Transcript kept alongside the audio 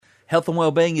Health and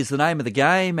Wellbeing is the name of the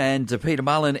game, and Peter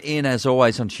Mullen in, as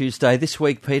always, on Tuesday. This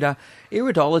week, Peter,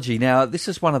 iridology. Now, this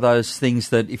is one of those things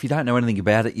that if you don't know anything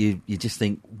about it, you just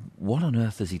think, what on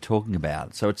earth is he talking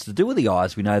about? So it's to do with the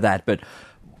eyes, we know that, but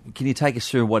can you take us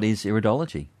through what is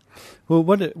iridology? Well,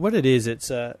 what it is, it's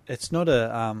not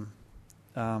a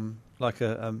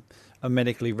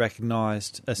medically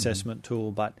recognised assessment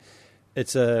tool, but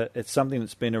it's something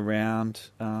that's been around.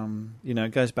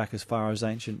 It goes back as far as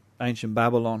ancient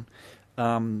Babylon,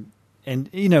 and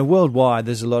worldwide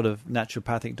there's a lot of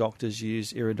naturopathic doctors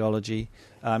use iridology.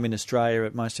 In Australia,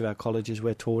 at most of our colleges,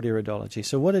 we're taught iridology.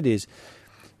 So what it is,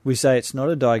 we say it's not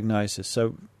a diagnosis.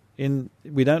 So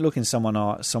we don't look in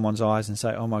someone's eyes and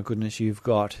say, "Oh my goodness, you've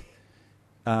got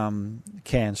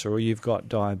cancer, or you've got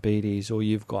diabetes, or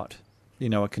you've got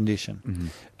a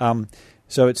condition." Mm-hmm.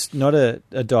 So it's not a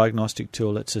diagnostic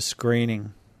tool; it's a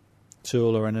screening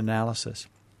tool or an analysis.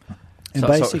 And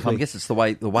so I guess it's the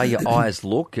way your eyes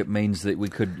look. It means that we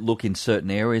could look in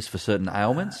certain areas for certain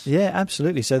ailments. Yeah,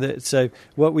 absolutely. So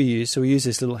what we use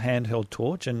this little handheld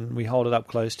torch, and we hold it up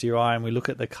close to your eye, and we look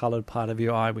at the coloured part of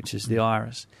your eye, which is the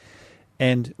iris.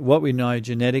 And what we know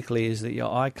genetically is that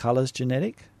your eye colour's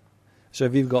genetic. So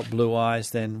if you've got blue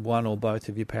eyes, then one or both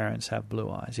of your parents have blue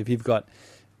eyes. If you've got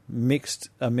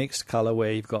a mixed colour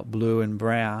where you've got blue and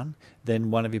brown,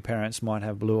 then one of your parents might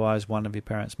have blue eyes, one of your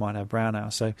parents might have brown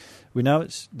eyes. So we know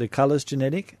it's the colour's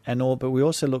genetic, but we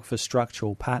also look for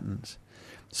structural patterns.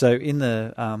 So in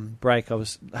the break, I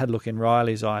had a look in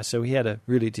Riley's eye. So he had a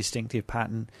really distinctive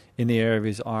pattern in the area of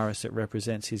his iris that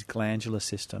represents his glandular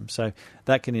system. So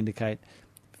that can indicate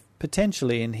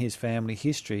potentially in his family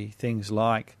history things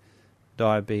like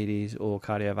diabetes or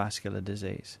cardiovascular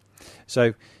disease.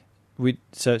 So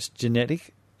it's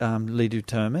genetically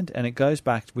determined, and it goes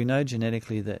back. We know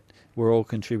genetically that we're all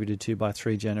contributed to by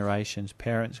 3 generations: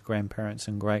 parents, grandparents,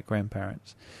 and great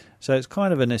grandparents. So it's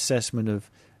kind of an assessment of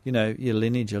your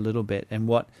lineage a little bit, and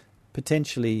what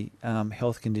potentially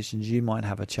health conditions you might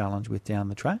have a challenge with down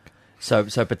the track. So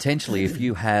potentially, if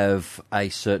you have a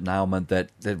certain ailment that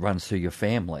runs through your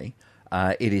family,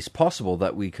 it is possible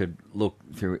that we could look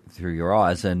through your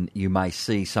eyes, and you may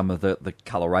see some of the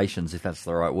colorations, if that's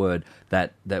the right word,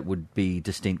 that would be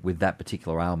distinct with that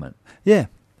particular ailment. Yeah.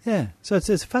 So it's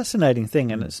a fascinating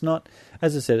thing, and it's not,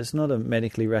 as I said, it's not a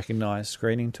medically recognised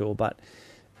screening tool, but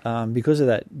because of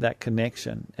that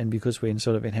connection, and because we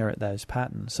sort of inherit those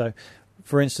patterns. So,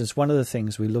 for instance, one of the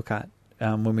things we look at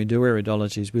when we do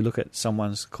iridology is we look at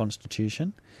someone's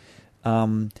constitution.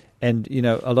 And,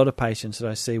 a lot of patients that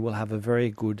I see will have a very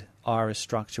good iris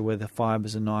structure where the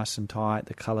fibres are nice and tight,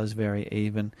 the colour's very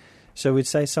even. So we'd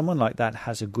say someone like that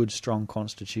has a good, strong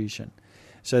constitution.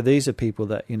 So these are people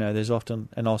that, there's often,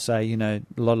 and I'll say, a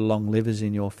lot of long livers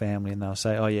in your family, and they'll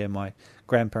say, oh yeah, my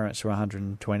grandparents were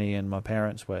 120 and my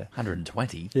parents were...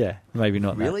 120? Yeah, maybe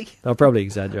not Really? That. They'll probably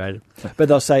exaggerate it. But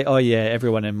they'll say, oh yeah,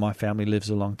 everyone in my family lives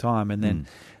a long time. And then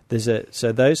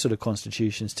so those sort of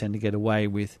constitutions tend to get away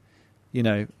with,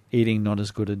 eating not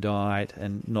as good a diet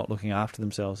and not looking after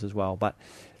themselves as well. But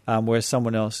whereas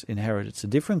someone else inherits a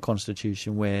different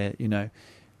constitution where,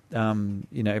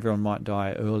 everyone might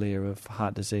die earlier of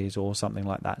heart disease or something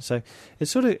like that. So it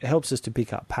sort of helps us to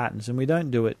pick up patterns, and we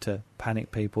don't do it to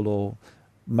panic people or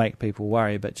make people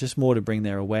worry, but just more to bring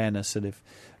their awareness that if,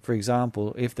 for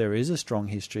example, if there is a strong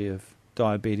history of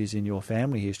diabetes in your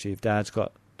family history, if dad's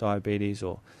got diabetes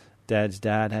or dad's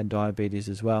dad had diabetes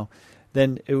as well,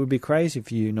 then it would be crazy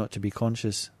for you not to be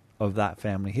conscious of that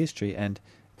family history and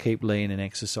keep lean and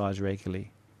exercise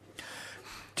regularly.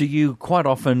 Do you quite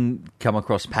often come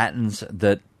across patterns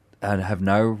that have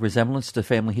no resemblance to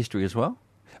family history as well?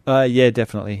 Yeah,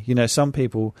 definitely. Some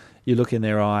people, you look in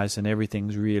their eyes and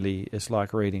everything's really, it's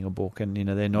like reading a book, and,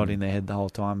 they're nodding their head the whole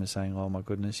time and saying, oh my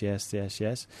goodness, yes, yes,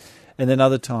 yes. And then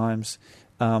other times,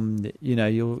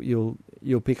 you'll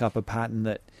pick up a pattern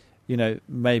that,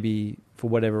 maybe for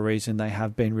whatever reason they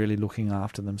have been really looking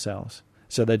after themselves,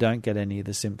 so they don't get any of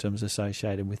the symptoms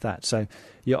associated with that. So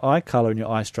your eye colour and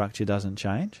your eye structure doesn't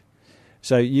change.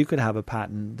 So you could have a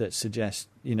pattern that suggests,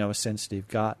 a sensitive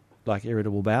gut, like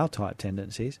irritable bowel type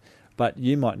tendencies, but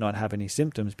you might not have any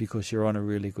symptoms because you're on a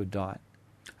really good diet.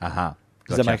 Gotcha.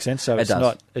 Does that make sense? So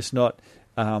it's not,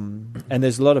 and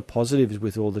there's a lot of positives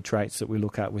with all the traits that we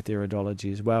look at with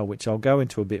iridology as well, which I'll go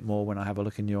into a bit more when I have a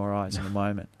look in your eyes in a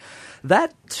moment.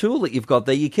 That tool that you've got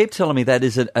there, you keep telling me that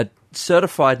is a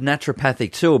certified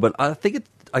naturopathic tool, but I think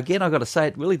again, I've got to say,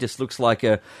 it really just looks like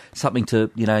something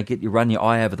to run your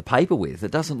eye over the paper with.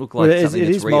 It doesn't look like something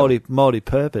that's real. It is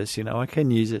multi-purpose. I can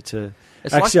use it to.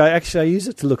 I use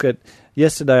it to look at.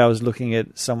 Yesterday, I was looking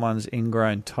at someone's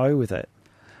ingrown toe with it.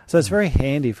 So it's very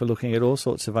handy for looking at all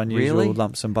sorts of unusual Really?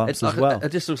 lumps and bumps It's as like well. it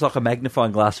just looks like a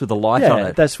magnifying glass with a light on Yeah,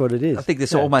 it. that's what it is. I think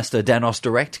there's Yeah. almost a Danos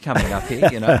Direct coming up here.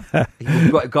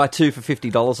 You've got guy 2 for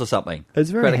 $50 or something. It's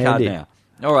very Credit handy. card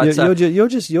now. All right, so You're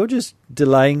just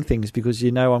delaying things because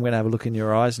you know I'm going to have a look in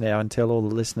your eyes now and tell all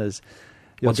the listeners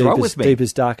your What's wrong with me?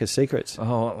 deepest, darkest secrets.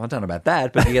 oh, I don't know about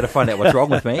that, but you got to find out what's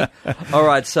wrong with me. All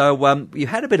right, so you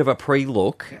had a bit of a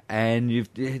pre-look, and you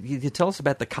tell us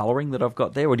about the colouring that I've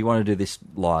got there, or do you want to do this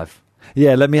live?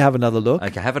 Yeah, let me have another look.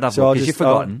 Okay, have another So look, I'll because you've just-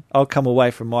 I'll- forgotten. I'll come away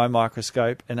from my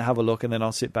microscope and have a look, and then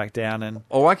I'll sit back down and.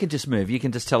 Or I can just move. You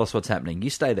can just tell us what's happening.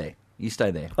 You stay there.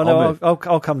 Oh no,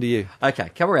 I'll come to you. Okay,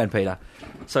 come around, Peter.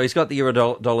 So he's got the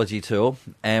iridology tool,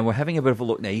 and we're having a bit of a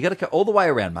look now. You got to go all the way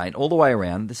around, mate. All the way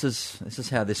around. This is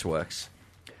how this works.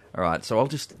 All right, so I'll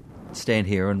just stand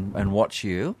here and watch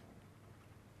you.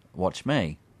 Watch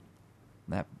me.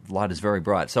 That light is very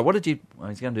bright. So what did you... Well,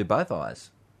 he's going to do both eyes.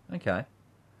 Okay.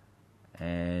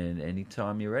 And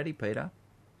anytime you're ready, Peter.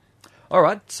 All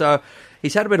right, so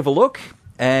he's had a bit of a look,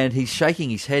 and he's shaking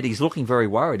his head. He's looking very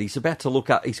worried. He's about to look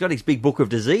up... He's got his big book of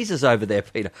diseases over there,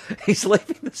 Peter. He's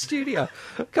leaving the studio.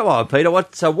 Come on, Peter.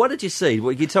 What did you see?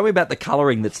 Well, you tell me about the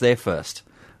colouring that's there first.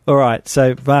 All right,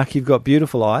 so Mark, you've got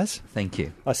beautiful eyes. Thank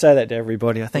you. I say that to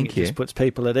everybody. I think Thank it you. just puts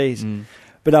people at ease.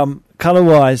 But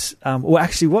colour-wise, well,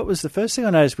 actually, what was the first thing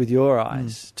I noticed with your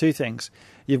eyes? Two things.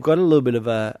 You've got a little bit of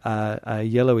a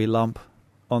yellowy lump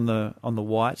on the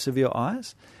whites of your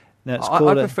eyes. Now it's I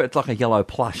called prefer it's like a yellow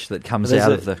plush that comes there's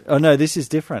out a- of the... Oh no, this is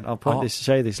different. I'll Oh.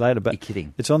 show you this later. But You're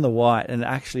kidding. it's on the white, and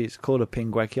actually, it's called a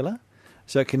pinguecula.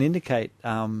 So it can indicate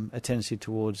a tendency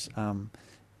towards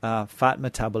fat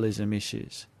metabolism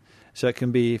issues. So it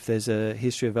can be if there's a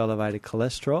history of elevated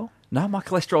cholesterol, No, my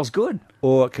cholesterol's good.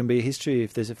 or it can be a history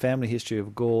if there's a family history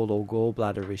of gall or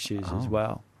gallbladder issues as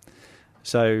well.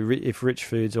 So if rich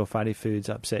foods or fatty foods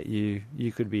upset you,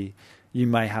 you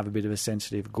may have a bit of a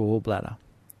sensitive gallbladder.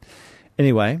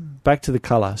 Anyway, back to the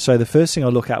colour. So the first thing I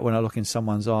look at when I look in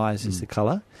someone's eyes is the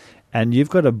colour. And you've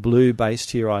got a blue base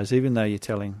to your eyes, even though you're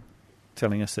telling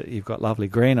us that you've got lovely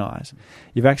green eyes.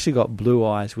 You've actually got blue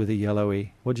eyes with a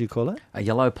yellowy, what do you call it? A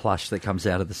yellow plush that comes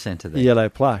out of the centre there. Yellow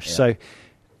plush. Yeah. So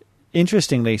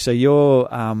interestingly, so your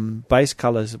base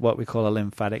colour is what we call a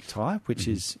lymphatic type, which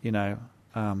is,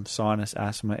 sinus,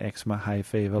 asthma, eczema, hay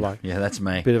fever, like Yeah, that's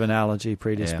me. a bit of an allergy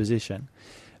predisposition.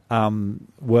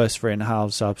 Worse for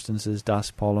inhaled substances,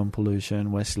 dust, pollen,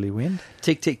 pollution, westerly wind.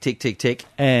 Tick, tick, tick, tick, tick.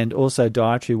 And also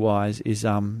dietary-wise is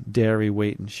dairy,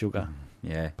 wheat and sugar.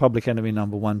 Yeah, Public enemy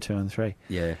number 1, 2 and 3.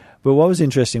 yeah. But what was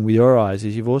interesting with your eyes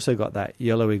is you've also got that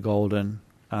yellowy golden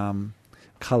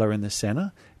colour in the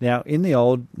centre. Now, in the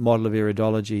old model of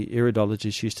iridology,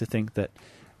 iridologists used to think that,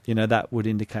 that would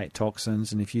indicate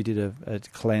toxins, and if you did a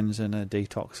cleanse and a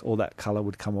detox, all that colour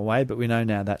would come away. But we know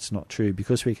now that's not true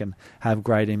because we can have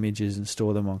great images and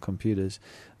store them on computers.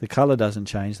 The colour doesn't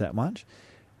change that much.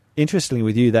 Interestingly,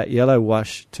 with you, that yellow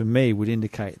wash to me would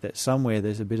indicate that somewhere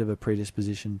there's a bit of a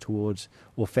predisposition towards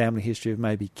or family history of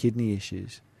maybe kidney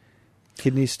issues.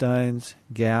 Kidney stones,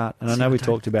 gout, and I know we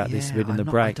talked about this a bit in the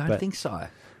break. I don't but think so.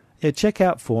 yeah, check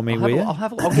out for me, will you?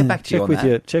 I'll get back to you on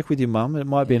that. Check with your mum. It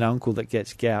might be an uncle that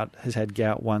gets gout, has had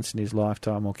gout once in his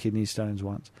lifetime, or kidney stones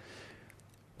once.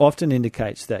 Often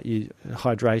indicates that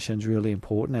hydration is really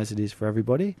important, as it is for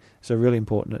everybody. So really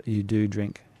important that you do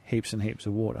drink heaps and heaps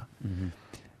of water. Mm-hmm.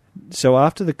 So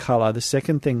after the colour, the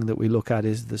second thing that we look at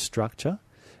is the structure.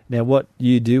 Now, what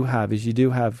you do have is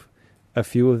a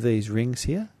few of these rings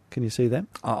here. Can you see them?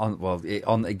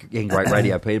 Again, great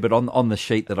radio, Peter, but on the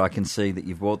sheet that I can see that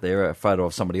you've brought there, a photo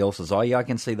of somebody else's eye, I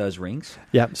can see those rings.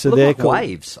 Yeah, so Look they're like called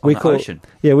waves on the ocean.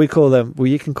 Yeah, we call them. Well,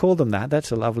 you can call them that.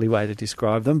 That's a lovely way to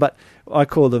describe them. But I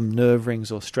call them nerve rings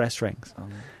or stress rings.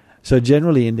 So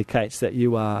generally indicates that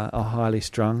you are a highly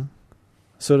strung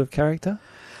sort of character.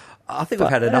 I think we've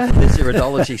had enough of this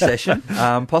iridology session,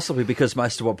 possibly because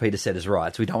most of what Peter said is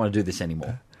right, so we don't want to do this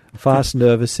anymore. Fast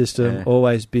nervous system, Yeah.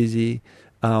 always busy,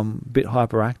 bit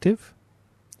hyperactive.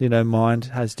 Mind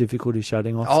has difficulty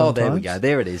shutting off sometimes. There we go.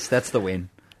 There it is. That's the win.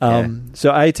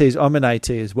 So ATs, I'm an AT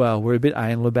as well. We're a bit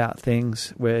anal about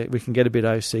things where we can get a bit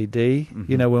OCD,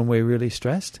 when we're really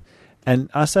stressed. And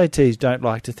us ATs don't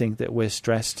like to think that we're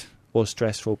stressed or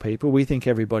stressful people. We think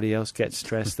everybody else gets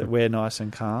stressed, that we're nice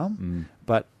and calm,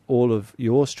 but all of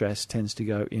your stress tends to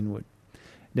go inward.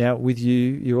 Now, with you,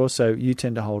 you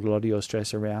tend to hold a lot of your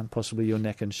stress around possibly your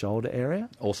neck and shoulder area.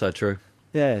 Also true.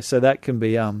 Yeah, so that can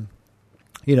be, when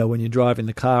you're driving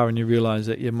the car and you realise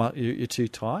that you're too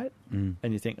tight and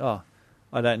you think, oh,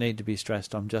 I don't need to be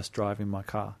stressed, I'm just driving my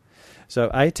car. So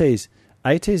ATs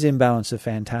in balance are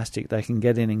fantastic. They can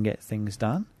get in and get things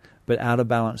done. but out of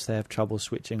balance they have trouble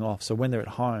switching off. So when they're at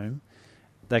home,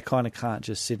 they kind of can't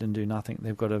just sit and do nothing.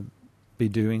 They've got to be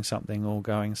doing something or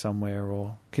going somewhere.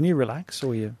 Or can you relax,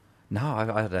 or you? No,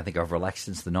 I don't think I've relaxed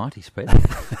since the 90s,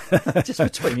 Peter. Just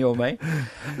between you and me.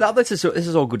 No, this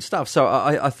is all good stuff. So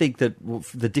I think that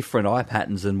the different eye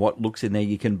patterns and what looks in there,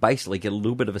 you can basically get a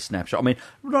little bit of a snapshot. I mean,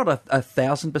 not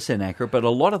 1,000% accurate, but a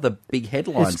lot of the big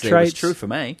headlines there was true for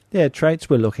me. Yeah, traits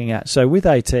we're looking at. So with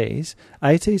ATs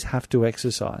have to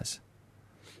exercise.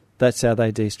 That's how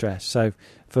they de-stress. So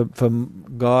for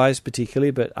guys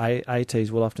particularly, but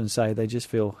ATs will often say they just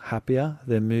feel happier,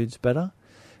 their mood's better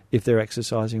if they're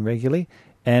exercising regularly.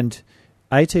 And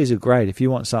ATs are great. If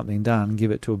you want something done, give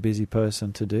it to a busy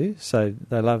person to do. So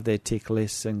they love their tick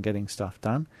lists and getting stuff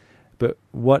done. But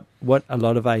what a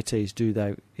lot of ATs do,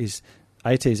 though, is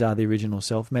ATs are the original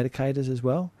self-medicators as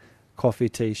well. Coffee,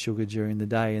 tea, sugar during the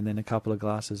day, and then a couple of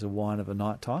glasses of wine of a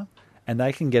night time. And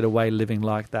they can get away living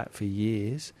like that for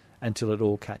years until it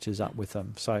all catches up with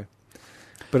them. So,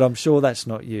 but I'm sure that's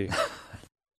not you.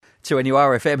 To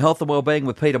NURFM, Health and Wellbeing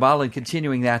with Peter Marlin,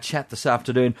 continuing our chat this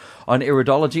afternoon on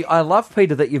iridology. I love,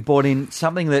 Peter, that you've brought in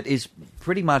something that is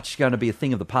pretty much going to be a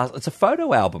thing of the past. It's a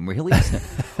photo album, really, isn't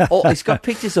it? It's got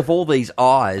pictures of all these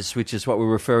eyes, which is what we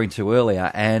were referring to earlier,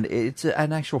 and it's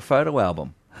an actual photo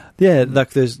album. Yeah,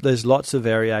 look, there's lots of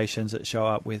variations that show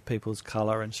up with people's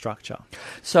colour and structure.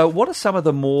 So what are some of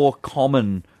the more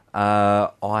common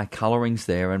eye colourings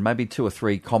there, and maybe 2 or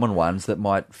 3 common ones that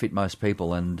might fit most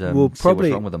people, and see what's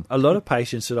wrong with them? A lot of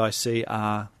patients that I see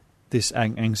are this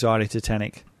anxiety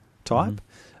tetanic type,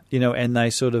 and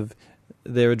they're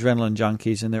adrenaline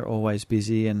junkies and they're always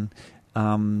busy, and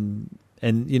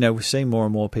we're seeing more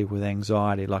and more people with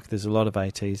anxiety. Like there's a lot of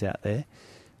ATs out there.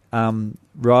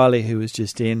 Riley, who was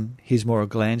just in, he's more a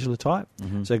glandular type.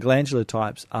 So glandular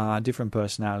types are different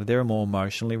personality. They're more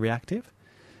emotionally reactive.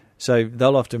 So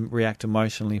they'll often react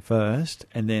emotionally first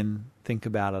and then think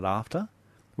about it after,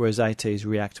 whereas ATs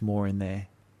react more in their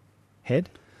head.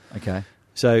 Okay.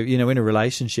 So, in a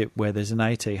relationship where there's an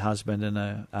AT husband and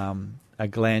a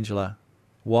glandular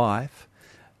wife,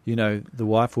 the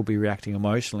wife will be reacting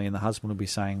emotionally and the husband will be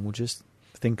saying, well, just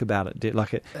think about it.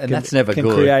 That's never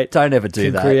good. Don't ever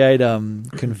do that. Create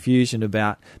confusion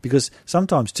about, because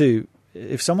sometimes too,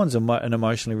 if someone's an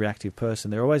emotionally reactive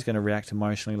person, they're always going to react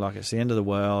emotionally like it's the end of the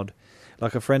world.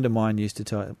 Like a friend of mine used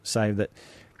to say that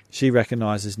she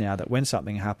recognises now that when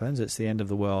something happens, it's the end of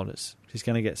the world. She's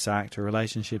going to get sacked, her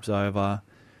relationship's over,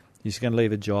 she's going to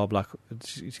leave a job. Like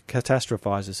she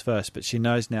catastrophises first, but she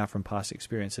knows now from past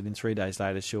experience that in 3 days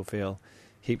later she'll feel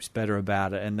heaps better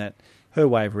about it, and that her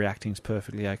way of reacting is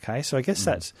perfectly okay. So I guess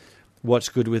that's what's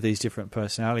good with these different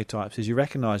personality types, is you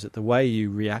recognise that the way you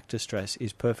react to stress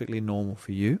is perfectly normal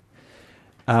for you.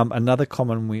 Another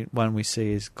common one we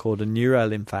see is called a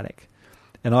neurolymphatic.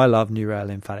 And I love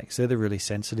neurolymphatics. They're the really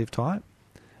sensitive type.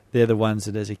 They're the ones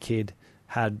that as a kid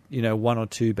had, 1 or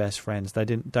 2 best friends. They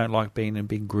don't like being in a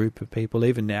big group of people.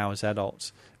 Even now as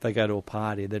adults, if they go to a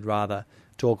party, they'd rather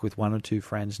talk with 1 or 2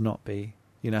 friends, not be,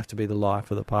 have to be the life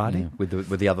of the party. Yeah,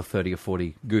 with the other 30 or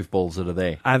 40 goofballs that are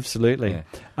there. Absolutely. Yeah.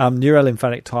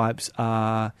 Neurolymphatic types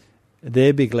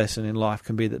their big lesson in life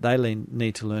can be that they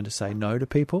need to learn to say no to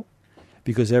people,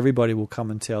 because everybody will come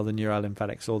and tell the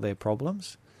neurolymphatics all their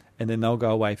problems, and then they'll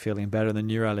go away feeling better. The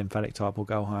neurolymphatic type will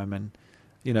go home and,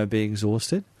 be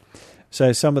exhausted.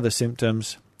 So some of the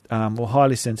symptoms,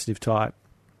 highly sensitive type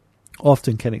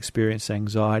often can experience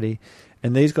anxiety,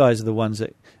 and these guys are the ones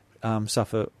that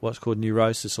suffer what's called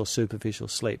neurosis or superficial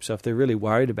sleep. So if they're really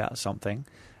worried about something,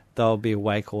 they'll be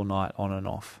awake all night on and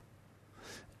off.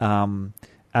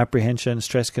 Apprehension,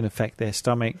 stress can affect their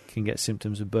stomach, can get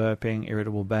symptoms of burping,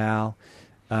 irritable bowel,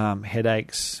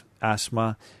 headaches,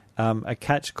 asthma. A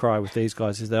catch cry with these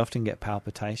guys is they often get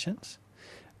palpitations.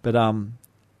 But,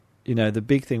 the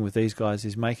big thing with these guys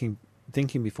is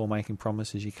thinking before making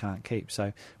promises you can't keep.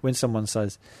 So when someone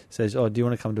says, oh, do you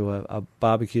want to come to a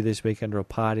barbecue this weekend or a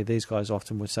party? These guys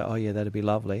often would say, oh, yeah, that'd be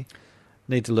lovely.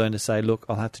 Need to learn to say, look,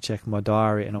 I'll have to check my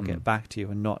diary and I'll get back to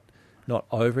you, and not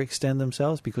overextend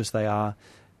themselves, because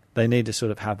they need to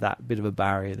sort of have that bit of a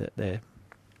barrier that they're,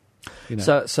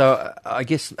 So I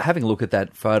guess having a look at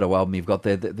that photo album you've got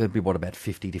there, there'd be about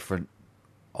 50 different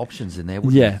options in there,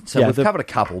 wouldn't there? So we've covered a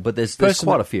couple, but there's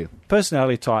quite a few.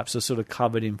 Personality types are sort of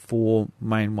covered in 4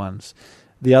 main ones.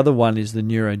 The other one is the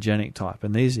neurogenic type,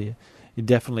 and these are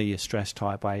definitely your stress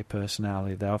type A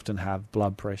personality. They often have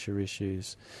blood pressure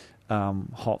issues,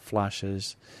 hot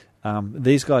flushes.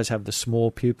 These guys have the small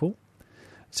pupil,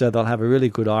 so they'll have a really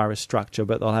good iris structure,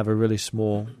 but they'll have a really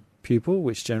small pupil,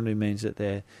 which generally means that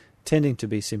they're tending to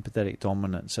be sympathetic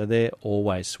dominant. So they're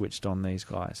always switched on, these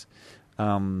guys.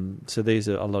 So these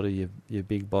are a lot of your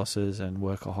big bosses and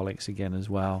workaholics again as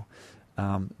well.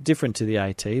 Different to the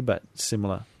AT, but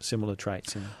similar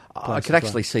traits. I could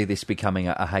actually see this becoming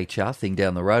a HR thing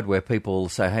down the road where people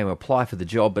say, hey, we'll apply for the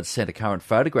job but send a current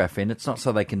photograph in. It's not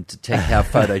so they can detect how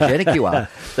photogenic you are.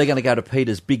 They're going to go to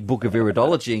Peter's big book of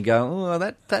iridology and go,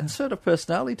 oh, that sort of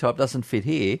personality type doesn't fit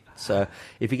here. So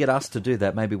if you get asked to do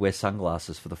that, maybe wear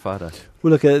sunglasses for the photo.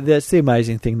 Well, look, that's the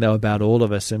amazing thing, though, about all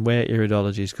of us, and where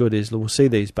iridology is good is we'll see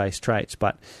these base traits,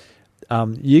 but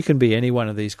you can be any one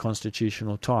of these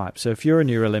constitutional types. So if you're a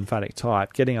neurolymphatic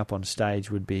type, getting up on stage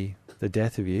would be the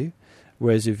death of you.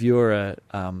 Whereas if you're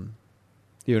an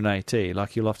AT,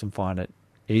 like, you'll often find it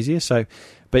easier. So,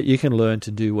 but you can learn to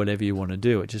do whatever you want to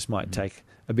do. It just might take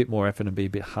a bit more effort and be a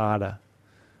bit harder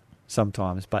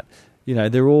sometimes. But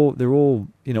they're all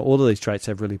all of these traits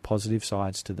have really positive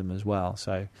sides to them as well.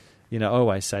 So, I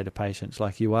always say to patients,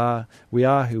 like, we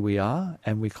are who we are,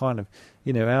 and we kind of,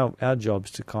 our job's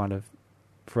to kind of,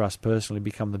 for us personally,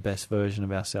 become the best version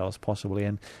of ourselves possibly.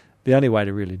 And the only way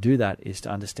to really do that is to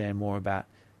understand more about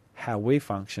how we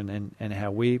function and how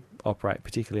we operate,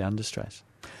 particularly under stress.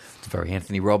 It's very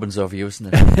Anthony Robbins of you,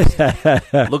 isn't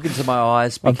it? Look into my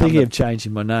eyes. I'm thinking of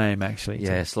changing my name, actually.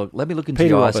 Yes, look, let me look into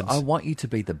Peter your Robbins. eyes. I want you to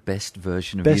be the best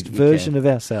version of Best you version can. of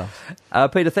ourselves.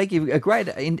 Peter, thank you. A great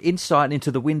insight into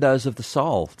the windows of the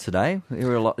soul today.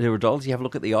 Iridology, have a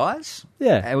look at the eyes.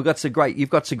 Yeah. And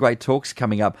you've got some great talks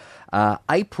coming up.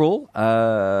 April,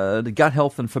 the gut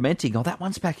health and fermenting. Oh, that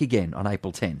one's back again on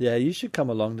April 10. Yeah, you should come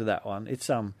along to that one.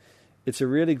 It's a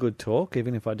really good talk,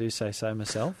 even if I do say so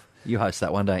myself. You host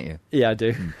that one, don't you? Yeah, I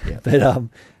do. Yeah. But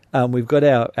we've got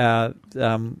our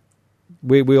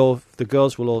the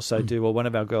girls will also do, or one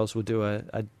of our girls will do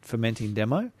a fermenting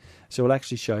demo. So we'll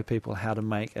actually show people how to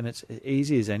make, and it's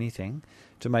easy as anything,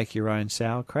 to make your own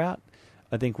sauerkraut.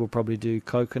 I think we'll probably do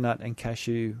coconut and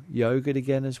cashew yogurt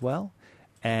again as well,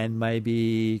 and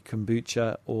maybe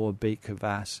kombucha or beet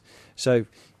kvass. So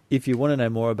if you want to know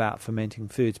more about fermenting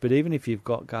foods, but even if you've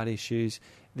got gut issues,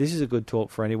 this is a good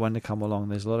talk for anyone to come along.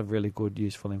 There's a lot of really good,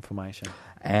 useful information.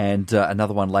 And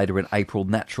another one later in April,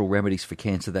 Natural Remedies for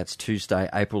Cancer. That's Tuesday,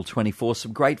 April 24.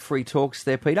 Some great free talks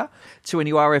there, Peter.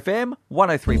 2NURFM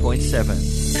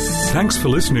 103.7. Thanks for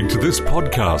listening to this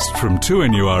podcast from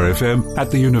 2NURFM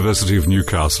at the University of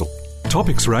Newcastle.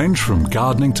 Topics range from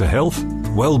gardening to health,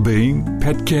 well-being,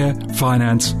 pet care,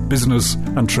 finance, business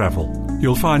and travel.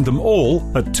 You'll find them all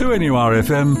at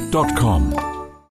 2NURFM.com.